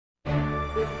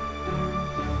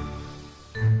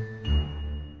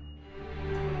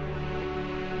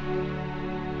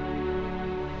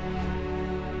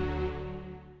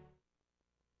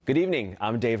Good evening,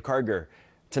 I'm Dave Karger.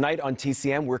 Tonight on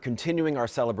TCM, we're continuing our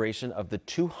celebration of the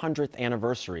 200th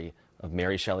anniversary of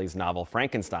Mary Shelley's novel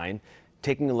Frankenstein,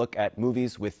 taking a look at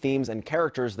movies with themes and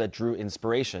characters that drew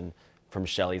inspiration from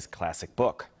Shelley's classic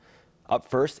book. Up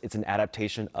first, it's an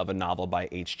adaptation of a novel by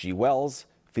H.G. Wells,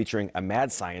 featuring a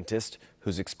mad scientist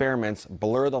whose experiments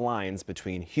blur the lines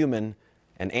between human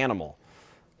and animal.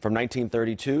 From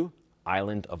 1932,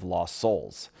 Island of Lost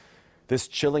Souls. This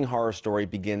chilling horror story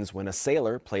begins when a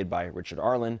sailor, played by Richard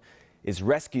Arlen, is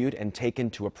rescued and taken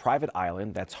to a private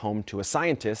island that's home to a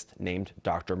scientist named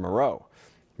Dr. Moreau.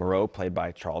 Moreau, played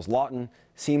by Charles Laughton,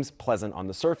 seems pleasant on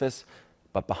the surface,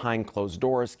 but behind closed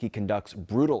doors, he conducts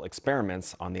brutal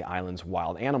experiments on the island's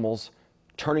wild animals,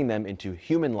 turning them into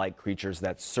human-like creatures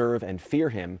that serve and fear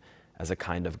him as a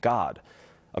kind of god.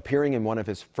 Appearing in one of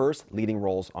his first leading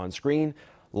roles on screen,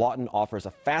 Laughton offers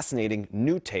a fascinating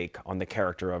new take on the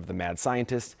character of the mad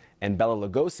scientist, and Bela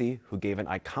Lugosi, who gave an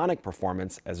iconic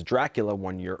performance as Dracula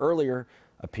 1 year earlier,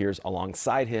 appears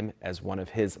alongside him as one of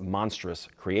his monstrous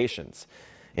creations.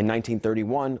 In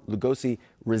 1931, Lugosi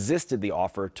resisted the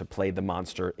offer to play the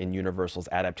monster in Universal's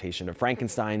adaptation of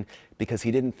Frankenstein because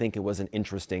he didn't think it was an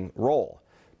interesting role.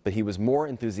 But he was more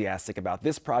enthusiastic about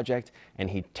this project, and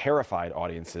he terrified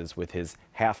audiences with his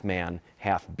half-man,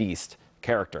 half-beast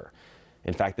character.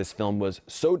 In fact, this film was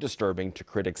so disturbing to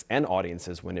critics and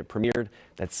audiences when it premiered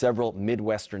that several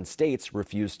Midwestern states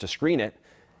refused to screen it,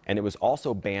 and it was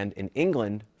also banned in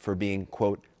England for being,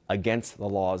 quote, against the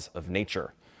laws of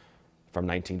nature. From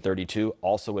 1932,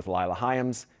 also with Lila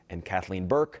Hyams and Kathleen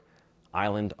Burke,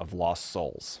 Island of Lost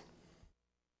Souls.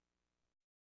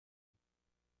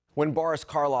 When Boris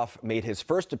Karloff made his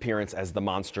first appearance as the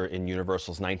monster in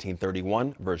Universal's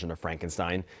 1931 version of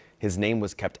Frankenstein, his name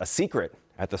was kept a secret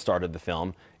at the start of the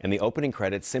film, and the opening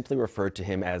credits simply referred to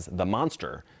him as the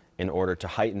monster in order to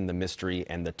heighten the mystery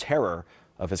and the terror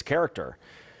of his character.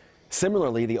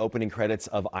 Similarly, the opening credits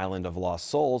of Island of Lost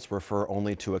Souls refer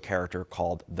only to a character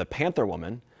called the Panther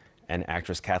Woman, and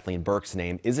actress Kathleen Burke's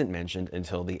name isn't mentioned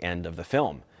until the end of the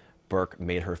film. Burke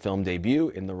made her film debut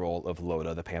in the role of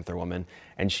Loda, the Panther Woman,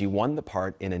 and she won the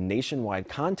part in a nationwide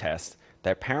contest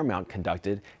that Paramount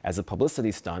conducted as a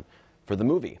publicity stunt for the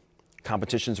movie.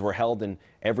 Competitions were held in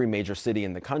every major city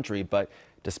in the country, but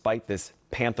despite this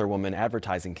Panther Woman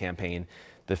advertising campaign,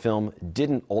 the film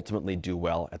didn't ultimately do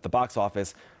well at the box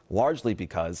office, largely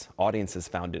because audiences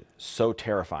found it so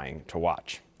terrifying to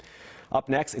watch. Up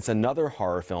next, it's another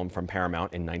horror film from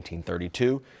Paramount in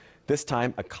 1932. This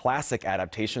time, a classic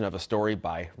adaptation of a story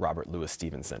by Robert Louis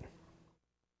Stevenson.